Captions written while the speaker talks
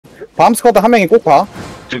bomb squad 한 명이 꼭 봐.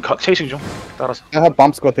 지금 체이싱 중. 따라서. They have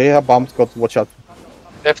bomb squad. They have bomb squad. Watch out.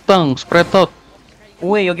 Deftang, spread out.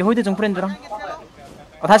 오해 여기 홀드 중 프렌드랑.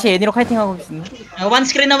 다시 애니로 카이팅하고 있습니다. One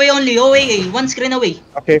screen away only. Away. One screen away.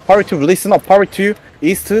 Okay, party 2, listen up. Party 2,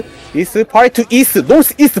 east, party 2, east,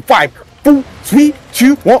 north, east, 5, 4, 3,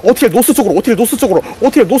 2, 1. OTL 노스 쪽으로, OTL 노스 쪽으로,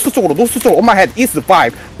 OTL 노스 쪽으로, 노스 쪽으로. On my head, east,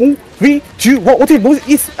 5, 4, 3, 2, 1. OTL north,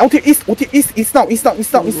 east, OTL east, OTL east, east now, east now,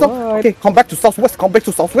 east now, east now. Okay, come back to southwest, come back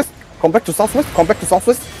to southwest, come back to southwest, come back to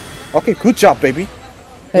southwest. Okay, good job, baby.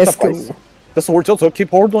 Let's go. Just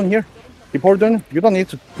keep hold on here. Keep hold on. You don't need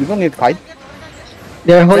to hide.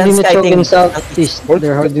 They're holding the That's choke in guiding. southeast.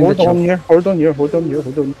 They're holding the Hold on choke. here, hold on here, hold on here,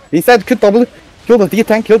 hold on. Inside QW, kill the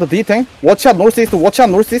D-tank, kill the D-tank. Watch out northeast, watch out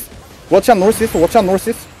northeast. Watch out northeast, watch out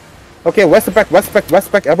northeast. Okay, west back, west back,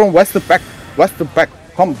 west back. Everyone west back, west back.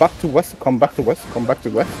 Come back to west, come back to west, come back to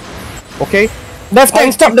west. Okay. Left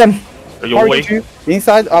tank, stop them. 여기 Party 오웨이. 2,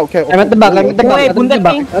 inside, okay. I'm at the back, I'm at the back, I'm at the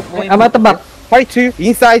back. I'm at the back. Party 2,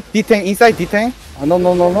 inside D-tank, inside D-tank. No.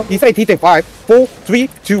 Inside D-tank, 5, 4, 3,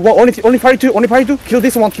 2, 1. Only party 2, only party 2. Kill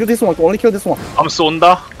this one, only kill this one. 암스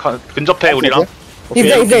온다. 근접해 우리랑. He's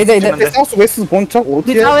there, he's there. 사우스 웨스트 본척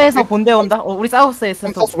우리 사회에서 본대 온다. 우리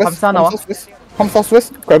사우스에서 또 감사 나와. Come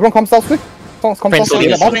southwest. Everyone come southwest. Come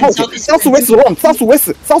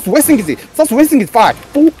southwest. Southwest engage. Southwest engage. 5,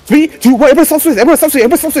 4, 3, 2, 1. Everyone southwest. Everyone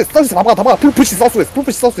southwest. 다 봐. Full push southwest.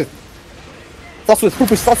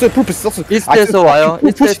 이스트에서 와요.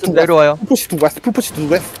 이스트에서 내려와요. Push to west.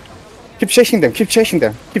 Keep chasing them. Keep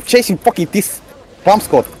chasing fucking this bomb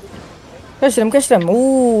squad. Catch them.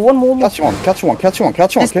 Ooh, one more. Catch one.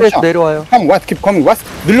 이스트에서 내려와요. Come west. Keep coming west.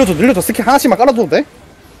 늘려줘. 스킬 하나씩만 깔아줘도 돼.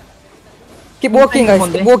 Keep walking, guys.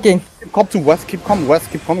 Keep walking. Keep coming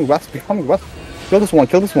west. Kill this one.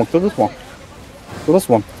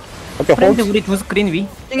 Okay, 프렌드 hold. 우리 두 스크린 위.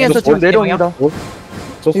 ting에서 지금 내려옵니다.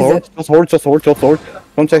 Just hold.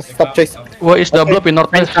 Don't chase. Stop chase. Where is the bluff in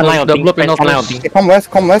northwest? The bluff in northwest. Okay, come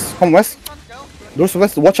west.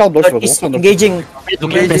 Northwest. Watch out, northwest. Engaging.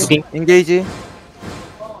 Engage.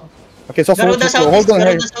 Okay, just Garuda south, hold on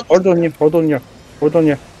Garuda here. south. Hold on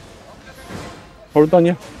here.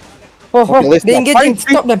 Oh, Okay, let's they're go. engaging.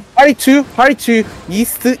 Stop them. Party 2,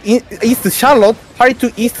 East Charlotte. Party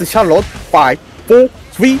 2, East Charlotte. 5, 4,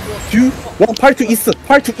 3, 2, 1. Party 2,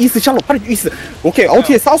 East Charlotte. Party 2, East. Okay,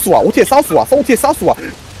 OTL South 와.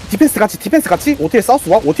 디펜스 같이. OTL South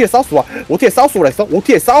와. OTL South로 했어.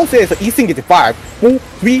 OTL South에서 East engage. 5, 4,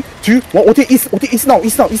 3, 2, 1. OTL East now.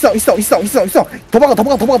 더 박아.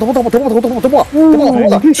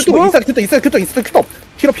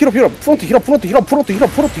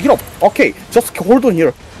 힐업. Okay, just hold on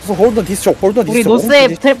here. Hold on this choke. 우리 노스에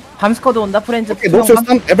밤스쿼드 온다. 프렌즈. Okay,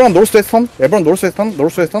 northwestern. Everyone northwestern.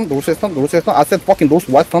 I said fucking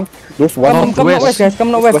northwestern. Come northwest, guys.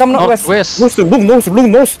 Come northwest. Look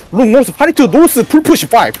north. Party 2, north, full push.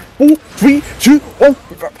 5, 4, 3, 2, 1.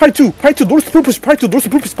 Party 2, north, full push.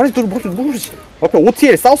 Okay,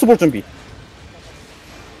 OTL, south 볼 준비.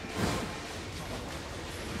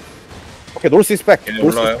 Okay, north is back.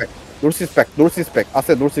 North is back. I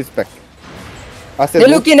said north is back. They're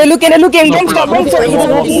looking. Don't stop. North.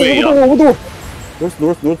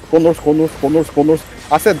 Go north.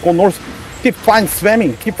 I said go north. Keep fucking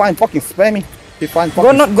spamming.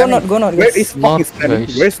 Go not. Where is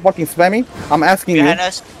fucking spamming? I'm asking you.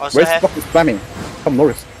 Us, also Where's have. fucking spamming? Come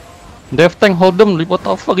north. Deftang hold them. What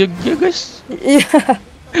the fuck, you guys? Yeah.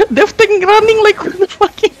 Deftang running like what the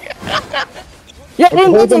fucking. Yeah,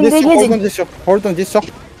 Hold on engaging. this shot.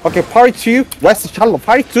 Okay, party 2, west shallow.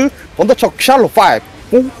 Party 2, on the chalk, shallow. 5,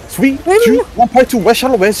 4, 3, 2, 1. Party 2, west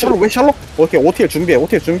shallow. Okay, OTL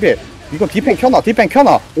준비해. 이건 디펜 켜놔.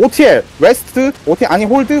 OTL, 웨스트, OTL 아니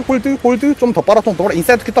홀드. 좀 더 빨아.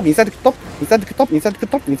 인사이드 큐탑.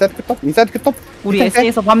 우리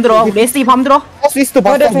SE에서 밤 들어. 우리 SE 밤 들어. South east.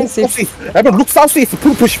 Everyone look south east.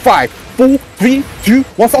 Full push. 5, 4, 3, 2,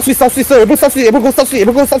 1. South east. Everyone go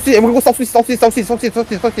south east. Full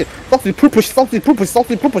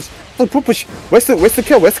push. West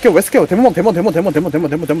kill. Demon.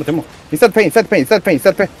 Inside pain.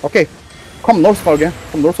 Okay. Come north again.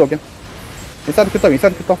 Inside QW. I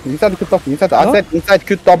said inside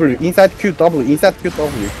QW.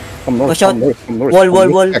 Come north.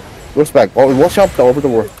 Wall. North back. Oh, watch out over the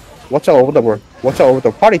wall.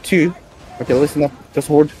 Party 2. Okay, listen up. Just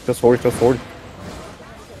hold.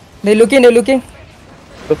 They're looking.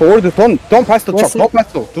 Just hold. Don't pass the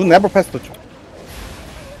chalk. Do never pass the chalk.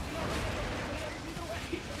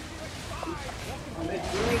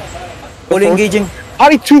 All engaging.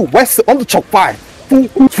 Party 2, west on the chalk. 5, 4,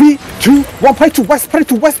 3, 2, 1. Party 2,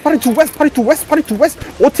 west.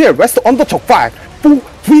 OTL, west on the chalk. 5, 4,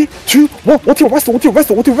 3, 2, 1. OTL west, OTL west,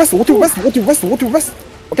 OTL west, OTL west, OTL west, OTL west.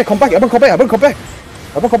 Okay, come back. Everyone come back. Everyone come back.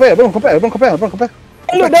 Everyone come back. Everyone come back. Everyone come back. Everyone come back.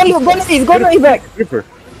 Don't look, go northeast, go northeast back. Reaper.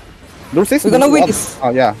 North east. We're gonna win this.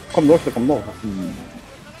 Yeah. Come north. Come north.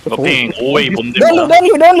 러핑 5웨이 Don't look,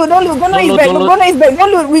 본대입니다. don't look, don't look, don't look. Go northeast back, don't go northeast back.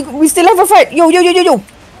 Don't look. We still have a fight. Yo.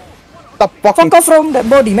 Stop fucking. Fuck off from that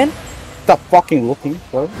body, man. Stop fucking looking,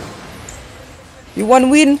 bro. You want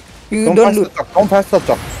win? You Don't don't pass the look. chuck. Don't pass the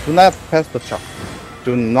chuck. Do not pass the chuck.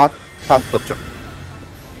 Do not pass the chuck.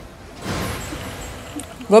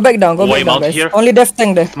 Go back down, go Way back down, mount guys. here. Only death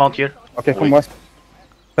tank there. Mount here. Okay, come west.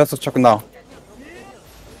 Pass the chuck now.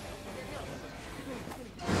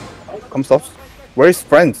 Come south. Where is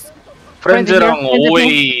friends? 프렌즈랑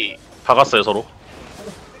 5웨이 박았어요 서로.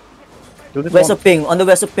 Do this West one. of ping, on the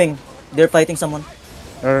west of ping. They're fighting someone.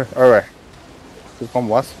 Alright. You come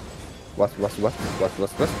west. West. Friends,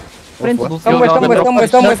 West. Come west, come west, come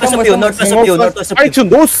west, come west, Northwest come of you, west. northwest of you, northwest of Party you. to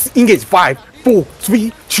north, engage. 5, 4,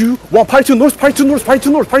 3, 2, 1. Party to north.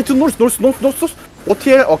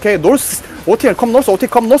 OTL, okay, north. OTL come north.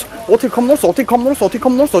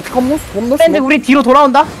 프렌즈 우리 뒤로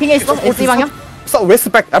돌아온다. 핑에 있어. SE 방향. So west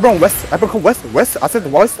back. Everyone come west. I said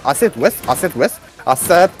west.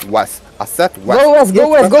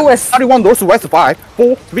 Go west. 31 north west. 5,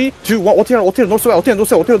 4, 3, 2, 1. OTL north.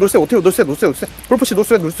 Purpose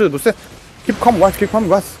north. Keep come west.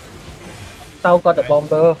 Tao got the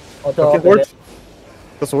bomber. Okay, hold.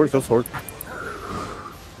 Just hold.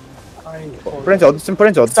 Friends 어디 있음?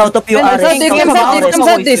 South of you, Come Ares.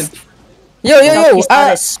 southeast. Yo.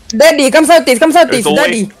 Daddy, come southeast, There's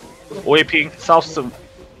daddy. 5웨이 핑 사우스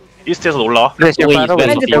이스트에서 올라와. 프렌즈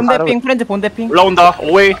본대핑. 프렌즈 본대핑. 올라온다.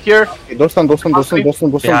 5웨이 here. 노선.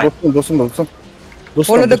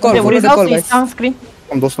 Follow the call, 근데 우리 follow the call, 사우스 guys. 이스트 스크린.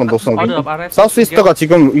 노선. 사우스 이스트가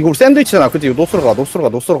지금 이거 샌드위치잖아. 그치? 노스로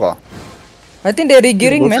가. I think they're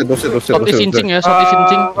regearing, man. 노스. Southeast Inching ya, Southeast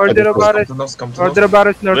Inching. Order of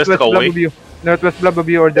Barres, northwest West blob away. of you. Northwest blob of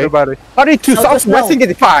you, order of Barres. Party to south west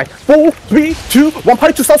engage 5, 4, 3, 2, 1.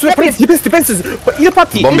 Party to south west. Defense.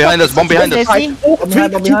 1파티. Bomb behind us, bomb behind us. 5, 4, 3,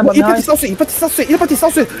 2, 1. 1파티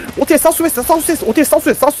south. OTL southwest.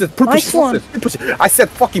 Pull push. I said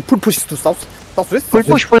fucking pull push to southwest.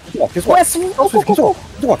 계속 와.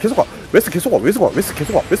 계속 와. 웨스트 계속 와.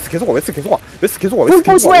 Full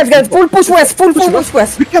push west, guys. Full push west.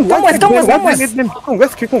 We can Come west. Come west.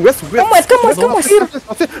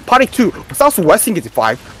 Party 2 southwest engage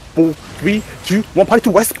 5, 4, 3, 2, 1. Party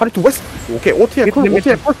to west. Okay, OTL 콜.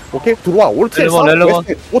 Okay, 들어와.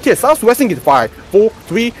 OTL southwest engage 5, 4,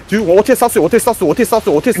 3, 2, 1. OTL south.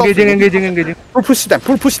 Engaging. Pull push them.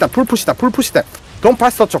 Don't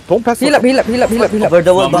pass the chuck. Heal up. Over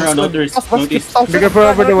the wall, box. Bigger for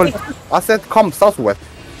over the wall. I said come southwest.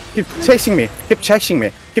 Keep chasing me.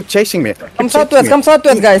 Come southwest,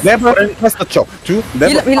 guys. Never pass the chuck.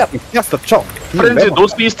 Never Heal up. pass the chuck. 프렌즈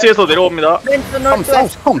노스 이스트에서 내려옵니다. Come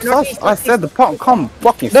south. I said the pump. Come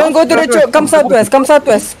fucking Don't go to the choke. Come southwest. Come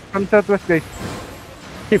southwest, guys.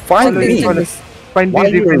 Keep finding me. Find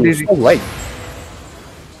Why Daisy, you so late?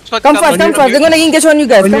 Come fast. They're gonna engage on you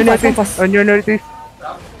guys. Come fast. On your northeast.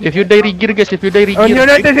 If you die regear guys, On your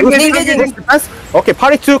northeast, engaging. Okay,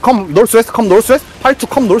 party 2 come northwest. Party 2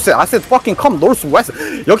 come northwest. I said fucking come northwest.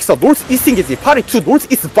 여기서 northeast engage. Party 2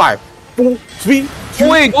 northeast 5, 4, 3, 2.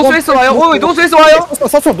 오이 노스웨스트 와요.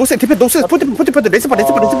 노스 디펜 노스 푸트 레스바.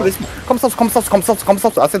 Come south.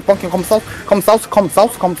 I said fucking come south.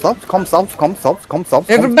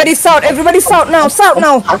 Everybody south now.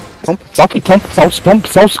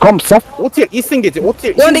 Come south. OTL east engage.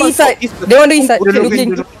 OTL They're on the east side.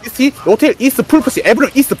 Looking. OTL east full push.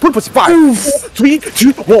 Everyone east full push. 5, 3,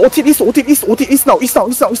 2, 1. OTL east now. East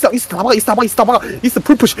나가. East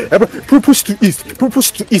full push. Everyone full push to east.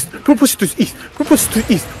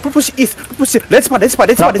 Let's pass.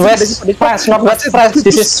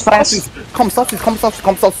 This is France. Come south.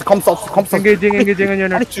 Engaging on your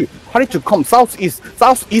north. Party to come southeast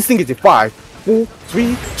engage 5, 4,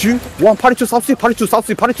 3, 2, 1. Party to southeast.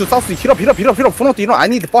 Heal up. Front, I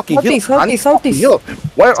need the fucking heal. Southeast.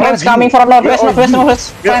 Where are France you? coming from northwest.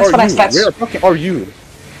 France. Where fucking are you?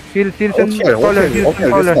 Heal and caller.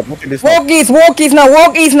 Walk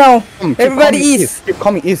east now. Everybody east. Keep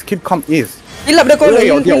coming east. Heal up the corner.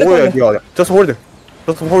 Just hold.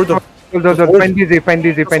 Find Daisy.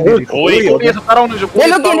 5웨이 꼬리에서 따라오는 중.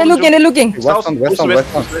 They're looking. West.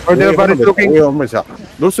 Order of Barres looking.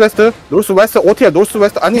 Northwest. OTL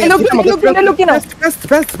northwest. 아니. They're looking now. Defense.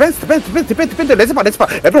 Let's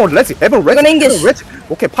pass. Everyone ready. Gonna engage.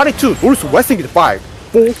 Okay, party 2 northwest engage 5,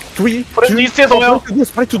 4, 3, 프렌즈 2, 이스트에서 와요.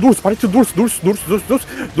 party to north, party to north,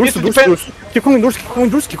 keep coming north,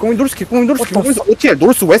 keep going north. OTL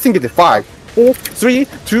north west engage 5, 4, 3,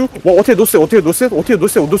 2, 1. OTL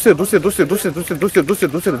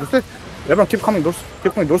north. Everyone keep coming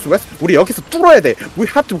north west. 우리 여기서 뚫어야 돼. We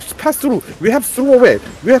have to pass through. We have to through away.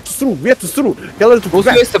 We have to through. 갤러리 to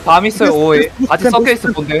노스웨스트 밤 있어요. 오에 같이 섞여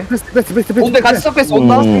있어 본데. 본데 같이 섞여 있어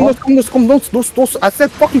온다. Come north. I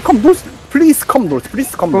said fucking come north. Please come north.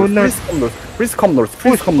 Please come north.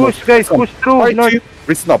 Push, guys, push through. Party North. 2.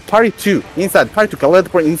 Listen up. Party 2 inside. Party 2 갤러리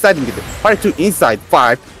inside engage. Party 2 inside.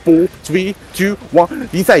 5, 4, 3, 2, 1.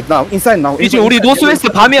 Inside now. 이제 우리 노스웨스트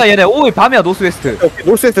밤이야 얘네. 오에 밤이야 노스웨스트. 오케이,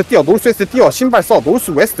 노스웨스트 뛰어. 신발 써.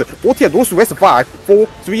 노스웨스트. OT에 노스웨스트 5, 4,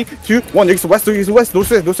 3, 2, 1. 여기서 웨스트.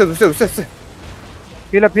 노스웨스트.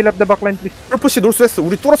 Fill up the backline, please. 풀푸시 노스웨스트.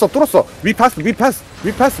 우리 뚫었어. We pass 노스웨스트.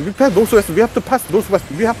 We have to pass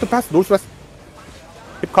노스웨스트.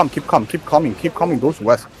 Keep coming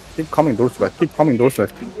northwest.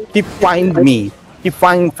 Keep find me. Keep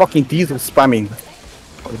find fucking diesel spamming.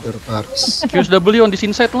 Use W on this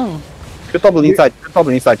inside lang. Put double inside.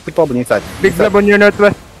 Big slab on your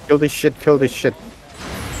northwest. Kill this shit.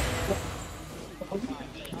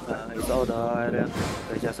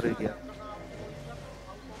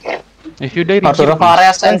 If you dare, Arturo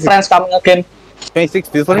Fares and friends coming again. 26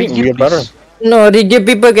 diesel. We are better. No, the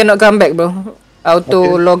people cannot come back, bro.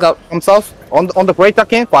 Auto log out. Come south. On the break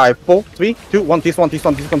again. 5, 4, 3, 2, 1. This one.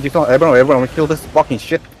 Everyone kill this fucking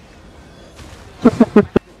shit.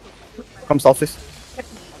 Come south, please.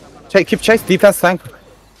 Keep chase. Defense tank.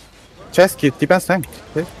 Keep defense tank.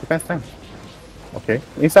 Okay.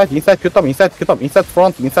 Inside. Put up. Inside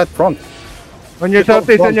front. On your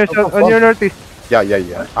southeast, on your northeast.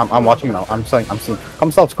 Yeah. I'm watching now. I'm seeing.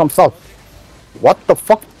 Come south. What the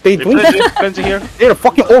fuck they doing? 프렌즈 here. They're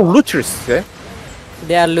fucking all looters. Yeah.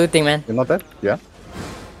 They are looting, man. You know that? Yeah.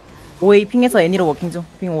 오웨이 핑에서 애니로 워킹 중.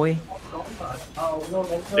 핑 오웨이.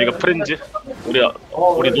 여기가 프렌즈. 우리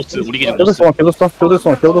노스 우리 기준 Kill this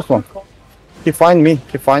노스. one. He find me. Oh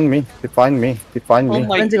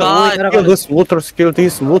my 프렌즈가 god. 오웨이 Kill these looters.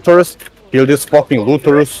 Kill these fucking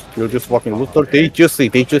looters. They just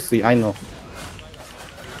see. I know.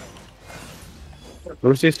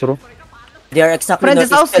 North east로. They are exactly 프렌즈 northeast.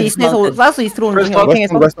 사우스 이스트에서 사우스 이스트로 오는 중에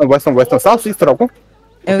워킹에서. Western. South east라고?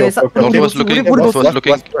 여기 Northwest looking.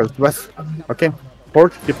 West. Okay.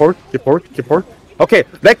 Keep hold. Okay.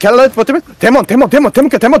 Let Kellet 버티면 데몬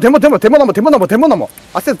넘어.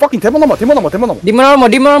 I said fucking 데몬 넘어. Demon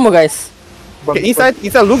armor, guys. Okay, inside,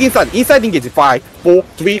 look inside engage. 5, 4,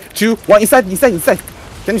 3, 2, 1. Inside.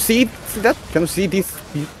 Can you see that? Can you see this?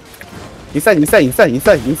 Inside.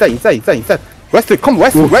 West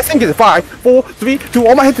engage. 5, 4, 3, 2.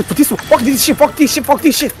 On my head. Fuck this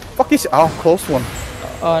shit. Oh, close one.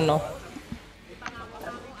 Oh no.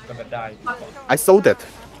 I saw that.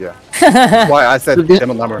 Yeah. Why I said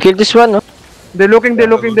demo number. Kill this one, no? They're looking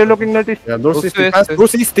northeast. Yeah,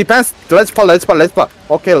 northeast depends. Let's part.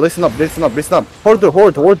 Okay, listen up.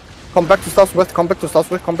 Hold. Come back to southwest.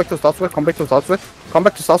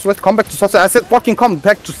 I said fucking come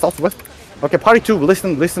back to southwest. Okay, party 2,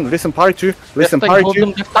 listen, party 2,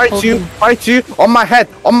 party 2, on my head,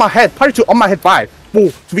 party 2, on my head, 5, 4,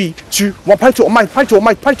 3, 2, 1, party 2, on my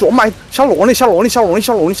head, shallow, only shallow.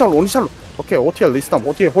 Okay, OTL, listen up,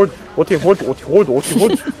 OTL, hold, okay,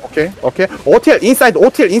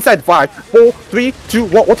 OTL inside, 5, 4, 3, 2,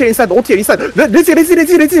 1, OTL inside,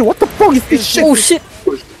 lazy, what the fuck is this shit? Oh shit.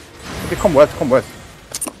 Okay, come west.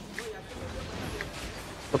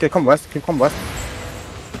 Okay, come west.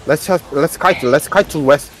 Let's kite to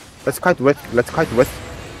west.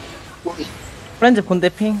 프렌즈 본대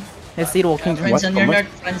핑. SE로 워킹 중. Friends on your north.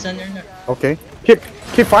 Okay. Keep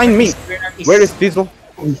find me. Where is Diesel?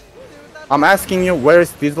 I'm asking you, where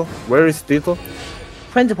is Diesel?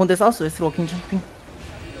 프렌즈 본대 사우스 웨스트로 워킹 중. 핑.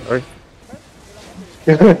 Alright.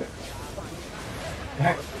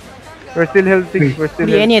 We're still healthy.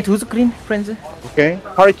 우리 애니의 두 스크린 프렌즈. Okay.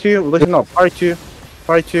 Party 2, listen up. Party 2.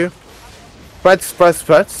 Spread.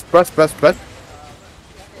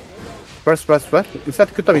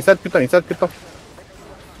 Inside cut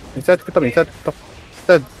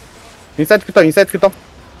up.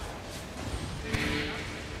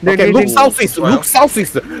 Okay, look southeast.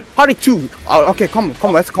 Party 2. Okay, come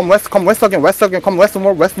west again. Come west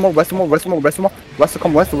more. Come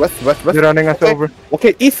west. They're running us over.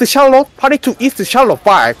 Okay, east shallow. Party 2 east shallow.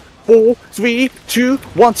 5, 4, 3, 2,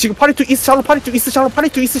 1. 지금 파리 투 이스트 샬로, 파리 투 이스트 샬로, 파리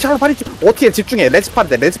투 이스트 샬로, 파리 투. OTL 집중해. 레지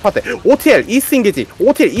파트, 레지 파트. OTL 이스트 인게지.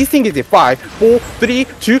 OTL 이스트 인게지. 5, 4, 3, 2,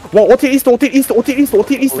 1. OTL 이스트, OTL 이스트, OTL 이스트,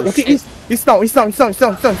 OTL 이스트, OTL 이스트. 이스트 다운, 이스트 다운, 이스트 다운, 이스트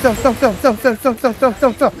다운, 이스트 다운,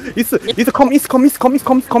 이스트 다운. 이스트 컴, 이스트 컴, 이스트 컴, 이스트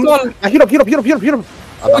컴, 이스트 컴. 아, 힐업, 힐업, 힐업, 힐업, 힐업.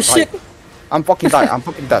 Oh shit. I'm fucking die. I'm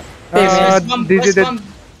fucking dead. Dizzy dead.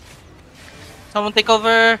 Someone take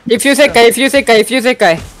over. If you say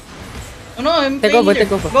Kai. Oh no, I'm Take playing over, healer.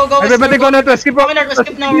 take over. Go, Everybody go northwest. Keep Go up. northwest,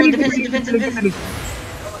 skip now. Defense.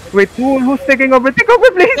 Wait, who's taking over? Take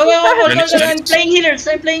over, please. Go, I'm playing healers.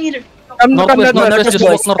 Come Northwest, northwest. just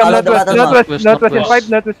walk northwest. Northwest in 5,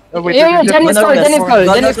 northwest. Oh, wait, Yeah, wait, Jan is call, Jan is call,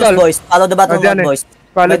 Go Jan is northwest, call. boys. Follow the battle Janet. boys.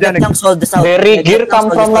 Follow My depth Janet. tanks hold the south. The My gear depth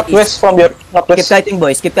come tanks from hold the northwest southeast. from your Keep northwest. fighting,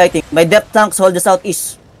 boys. Keep fighting. My depth tanks hold the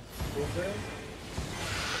southeast.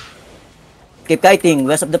 Keep fighting.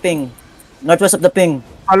 West of the ping. Northwest of the ping.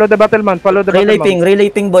 Follow the battle man. Follow the battle man. Relay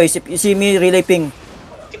ping, boys. If you see me, relay ping.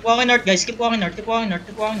 Keep walking north, guys. Keep walking north.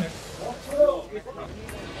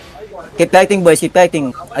 Keep fighting, boys. Keep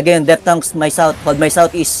fighting. Again, depth tanks my south. Hold my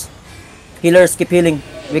southeast. Healers, keep healing.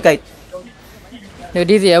 We kite. Yo,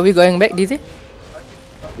 Dizzy, are we going back, Dizzy?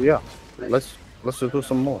 Yeah. Let's do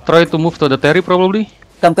some more. Try to move to the Terry probably.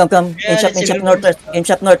 Come. Yeah, Inch up, let's northwest. Inch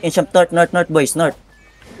up north, boys. North.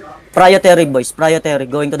 Prior Terry, boys. Prior Terry.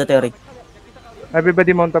 Going to the Terry.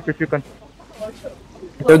 Everybody mount up if you can.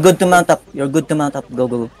 You're good to mount up.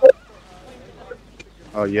 Go.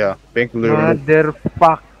 Oh yeah. Pink literally.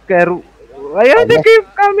 Motherfucker. Why they keep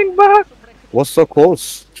coming back? Was so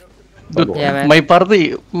close. Dude, Yeah, man. my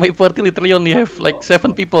party literally only have like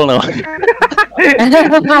 7 people now.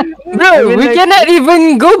 Bro, we cannot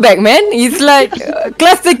even go back, man. It's like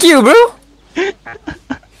cluster Q, bro.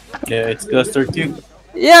 Yeah, it's cluster 2.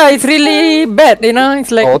 Yeah, it's really bad, you know.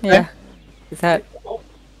 It's like, Okay. yeah, it's hard.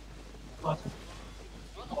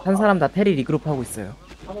 한 사람 다 테리 리그룹 하고 있어요.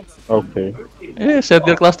 Okay. Yeah, set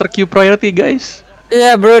their cluster queue priority, guys.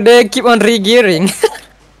 Yeah, bro, they keep on regearing.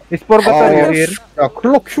 Is Porbatar here? 야,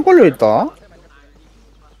 클럭 Q 걸려있다.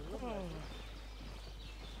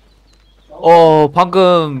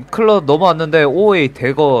 방금 클럽 넘어왔는데 OA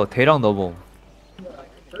대량 넘어.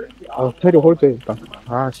 테리 홀드 일단.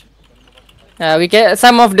 씨. We get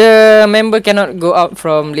some of the member cannot go out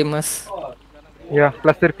from Limus. Yeah,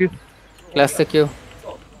 cluster Q. Cluster Q.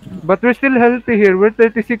 But we're still healthy here. We're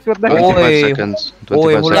 36. What the heck?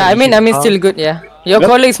 OA OA Yeah, I mean still good. Yeah, your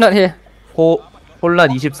colleague's not here. 혼란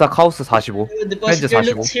 24, 카오스 45. Deposit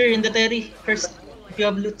현재 your 45. loots here in the Terry first. If you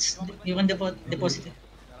have loots, you can deposit it.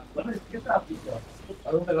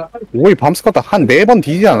 우리 밤스쿼드 한 4번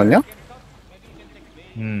뒤지지 않았냐?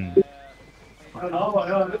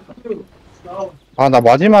 아, 나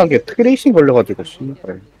마지막에 트레이싱 걸려가지고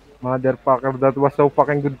씨발. Motherfucker, that was so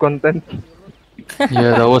fucking good content.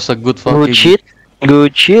 Yeah, that was a good fucking.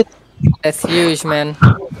 Good shit. That's huge, man.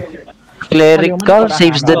 Clerical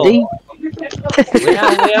saves the day.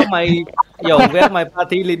 Where my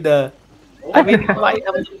party leader? I mean,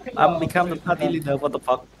 I'm become the party leader. What the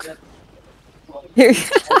fuck?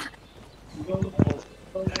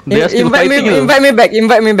 They are still fighting. Invite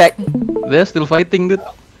me back. They are still fighting, dude.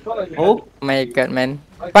 Oh My God, man.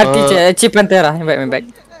 Party Chip Pantera, invite me back.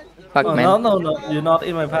 Fuck, man. no, you're not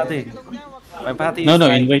in my party. My party. No, is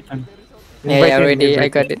like, invite him. Yeah, already, I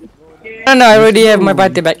got it. No, I already have my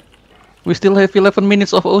party back. We still have 11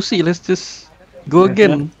 minutes of OC. Let's just go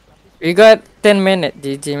again. We got 10 minutes,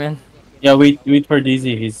 GG, man. Yeah, wait for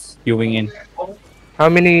Dizzy. He's queuing in. How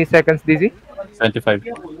many seconds, Dizzy? 25.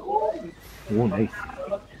 Oh, nice.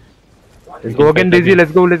 Let's go again, Dizzy.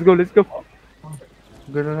 Let's go.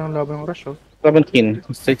 Gano'n lang labang rush, oh. 17,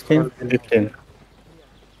 16, 15.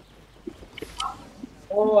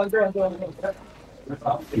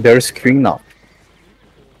 They're screwing now.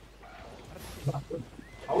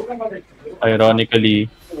 Ironically,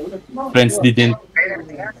 friends didn't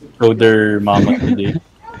show their mama today.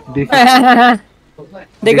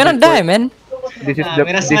 They're gonna die, man. This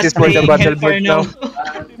is for the battle boards now.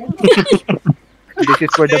 This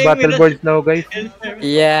is for the battle boards now, guys.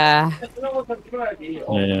 Yeah.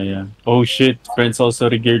 Yeah. Oh shit, friends also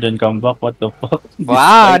regeared and come back. What the fuck?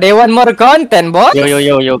 Wow, they want more content, boy.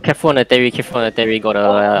 Yo, careful on the Terry. Got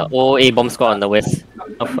a OA bomb squad on the west,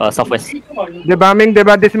 southwest. They're bombing,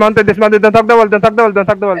 dismounted. Don't talk the wall. Go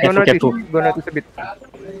northeast a bit.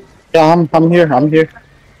 Yeah, I'm here.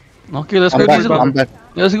 Okay, let's go. I'm back.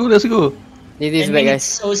 Let's go. This is 10 back,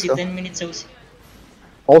 minutes guys. OC, 10 minutes OC.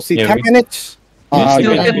 OC, Yeah, 10 minutes?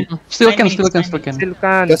 Still can. Still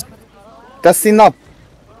can. That's enough.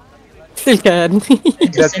 Still can.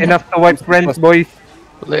 That's enough to wipe friends, boys.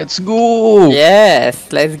 Let's go. Yes,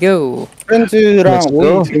 let's go. 프렌즈랑 Let's 오이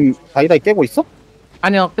go. 지금 다이다이 깨고 있어?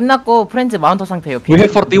 아니요, 끝났고 프렌즈 마운터 상태예요. We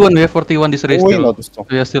have 41. We have 41 this race 오이 still. 어딨어?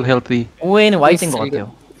 We are still healthy. 오해는 와이드인 것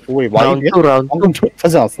같아요. 오이 Round 와이드야? 2, round 2. 방금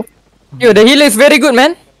좋다지 않았어? Yo, the healer is very good,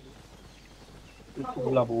 man.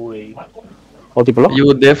 어디 불러?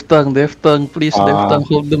 Yo, Deftang, please, Deftang,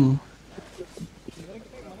 hold them.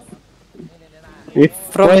 If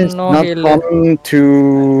From friends no not healer. come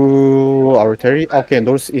to our territory, okay,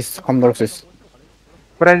 northeast, come northeast.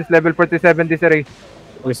 Friends, level 47 this race.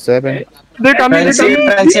 47. They're coming, they're coming.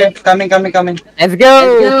 Friends here. Coming. Let's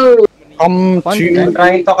go. Come to,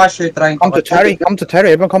 Trying to cash you, trying come to Terry, come to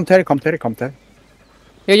Terry, everyone come Terry.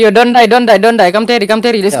 Yo, don't die. Come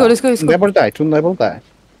Terry. Let's go. Never die, do never die.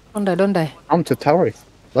 Don't die. Come to Terry.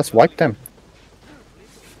 Let's wipe them.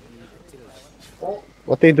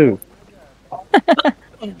 What they do?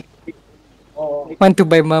 Want to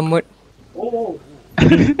buy mammoth.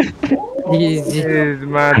 Easy. This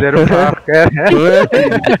motherfucker.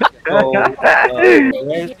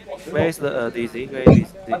 Where's the DZ? Where is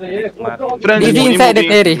the Easy inside the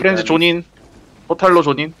Terry. 프렌즈 존인 포탈로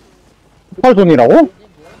존인 팔돈이라고?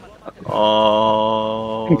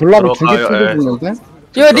 어 블랍을 두개 들어가요. 뜯어주는데?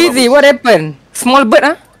 Yo, Dizzy, what happened? Small bird,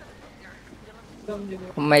 huh?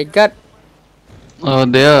 Oh my god. Oh,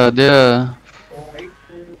 they're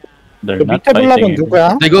They're 그 not 밑에 블랍은 fighting.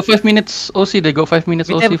 누구야? They go 5 minutes OC. They go 5 minutes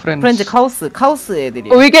밑에 OC, friends. 프렌즈 카우스 애들이.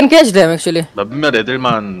 Oh, we can catch them actually. 몇몇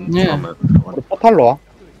애들만 Yeah. 들어가면 우리 포탈로 와.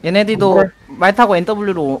 얘네들도 말 타고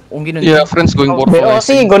NW로 옮기는. Yeah, friends going board.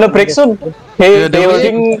 OC gonna break soon. Yeah, They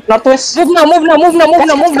holding northwest. Move now.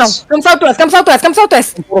 Come southwest.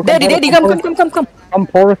 Daddy, come. Come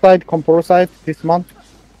port side, this man.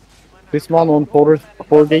 This man on port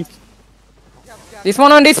gate. This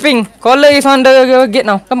one on this ping. Caller is on the gate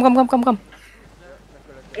now. Come. Okay,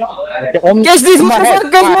 on, Catch these on my head.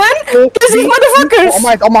 motherfuckers, man. Catch these motherfuckers.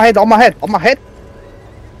 On my head.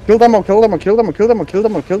 Kill them.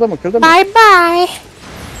 Bye.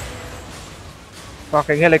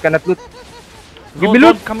 Fucking hell, I cannot loot. Give me Zone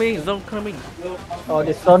loot. coming. Oh,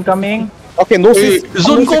 this zone coming. Okay, no sis.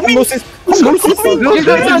 Zone coming. No sis. Oh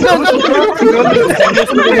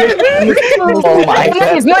my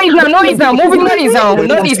god. Noise now. Moving noise now.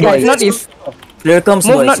 Notice, guys. Notice. Clear comes,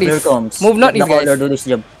 Move boys. not Clear this. comes. Move not Let this, the order guys. do this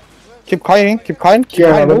job. Keep kiting. Keep kiting,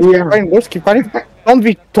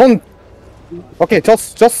 Don't. Okay,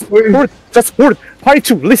 just hold. Party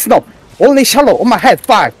 2, listen up. Only shallow on my head.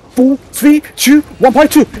 5, 4, 3, 2, 1. Party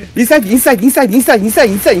 2. Inside.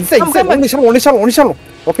 Only shallow.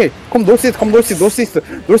 Okay, come northeast.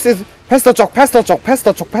 Pass the chalk.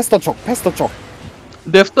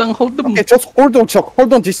 Deftang, hold them. Okay, just hold on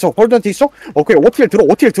this chalk. Okay, OTL 들어.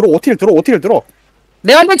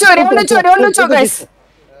 They on the choke, guys.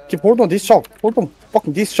 Keep hold on this chalk.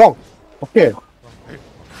 Fucking this chalk. Okay.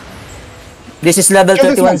 This is level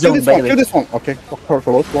Kill 21 zone, by the Kill way. this one. Okay,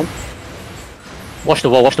 close one. Watch the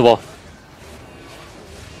wall.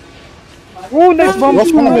 Oh, nice bomb.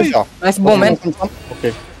 Rush 하나 몇이야? Nice bomb, man.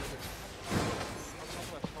 Okay.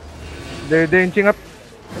 They're inching up.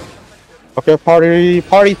 Okay, party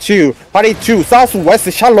 2,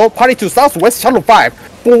 southwest shallow, party 2, southwest shallow, 5,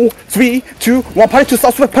 4, 3, 2, 1, party 2,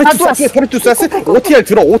 southwest, party 2, southwest, OTL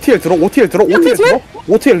들어,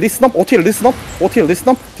 OTL listen up,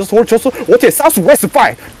 just hold, OTL southwest,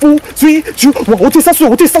 5, 4, 3, 2, 1, OTL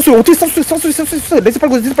southwest, 레스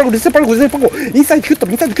빨고, inside 큐톱,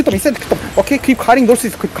 okay, keep carrying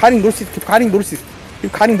northeast,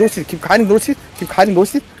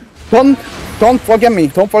 Don't forget me.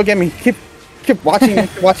 Keep watching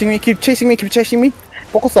me. Keep chasing me.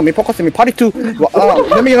 Focus on me. Party 2.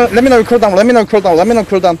 Let me know your cooldown.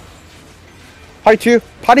 Party 2.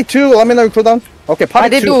 Let me know your cooldown. Okay,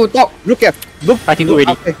 party 2. Top. Look. I think we're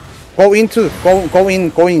ready. Okay. Go in.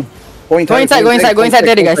 Go inside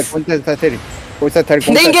Terry, guys. Go inside Terry.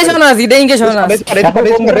 They engage on us.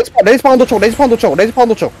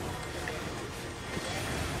 레지파운드 쪽.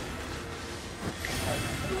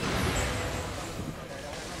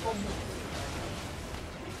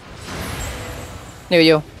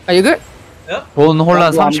 Yo. Are you good? 본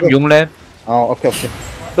혼란 36렙. 오케이.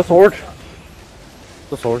 Just hold.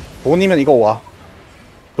 돈이면 이거 와.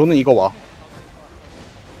 돈은 이거 와.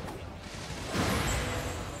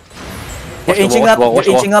 They're inching up. Hold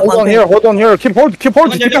on here. Keep hold.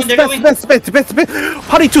 Defense.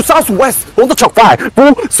 Party 2 southwest. On the chalk. 5,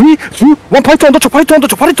 4, 3, 2, 1. Party 2 on the chalk.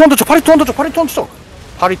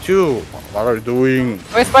 Party 2. What are you doing?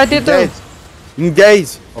 Where's party 2?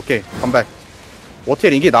 Engage. Okay, come back.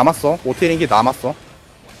 호텔 인기 남았어. 호텔 인기 있어.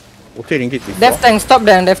 Deftang, stop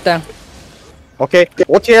them, Deftang. Okay,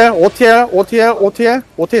 OTL,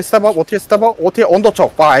 step up, OTL on the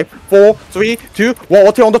choke. 5, 4, 3, 2, 1,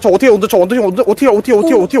 OTL on the choke, OTL.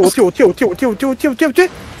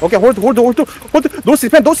 Okay, hold. No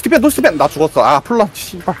stipend. 나 죽었어. 아, 플럼,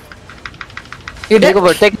 씨발. Take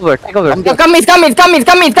over. Come east.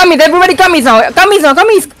 Everybody come east now.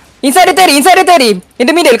 Inside the 30. In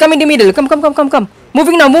the middle. Come in the middle. Come.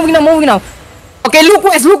 Moving now. Okay, look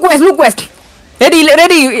west. Ready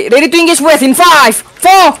to engage west in 5,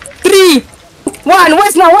 4, 3, 1.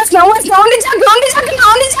 West now. On the jungle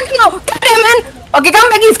now. God damn, man. Okay, come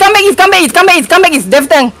back east. Death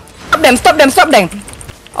tank. Stop them.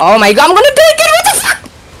 Oh my god, I'm gonna take it. What the fuck?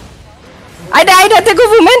 I take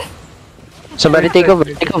over, man. Somebody take over.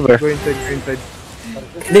 Go inside.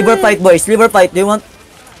 Liver fight, boys. Do you want?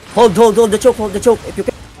 Hold the choke. If you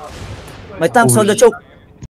can. My tanks hold the choke.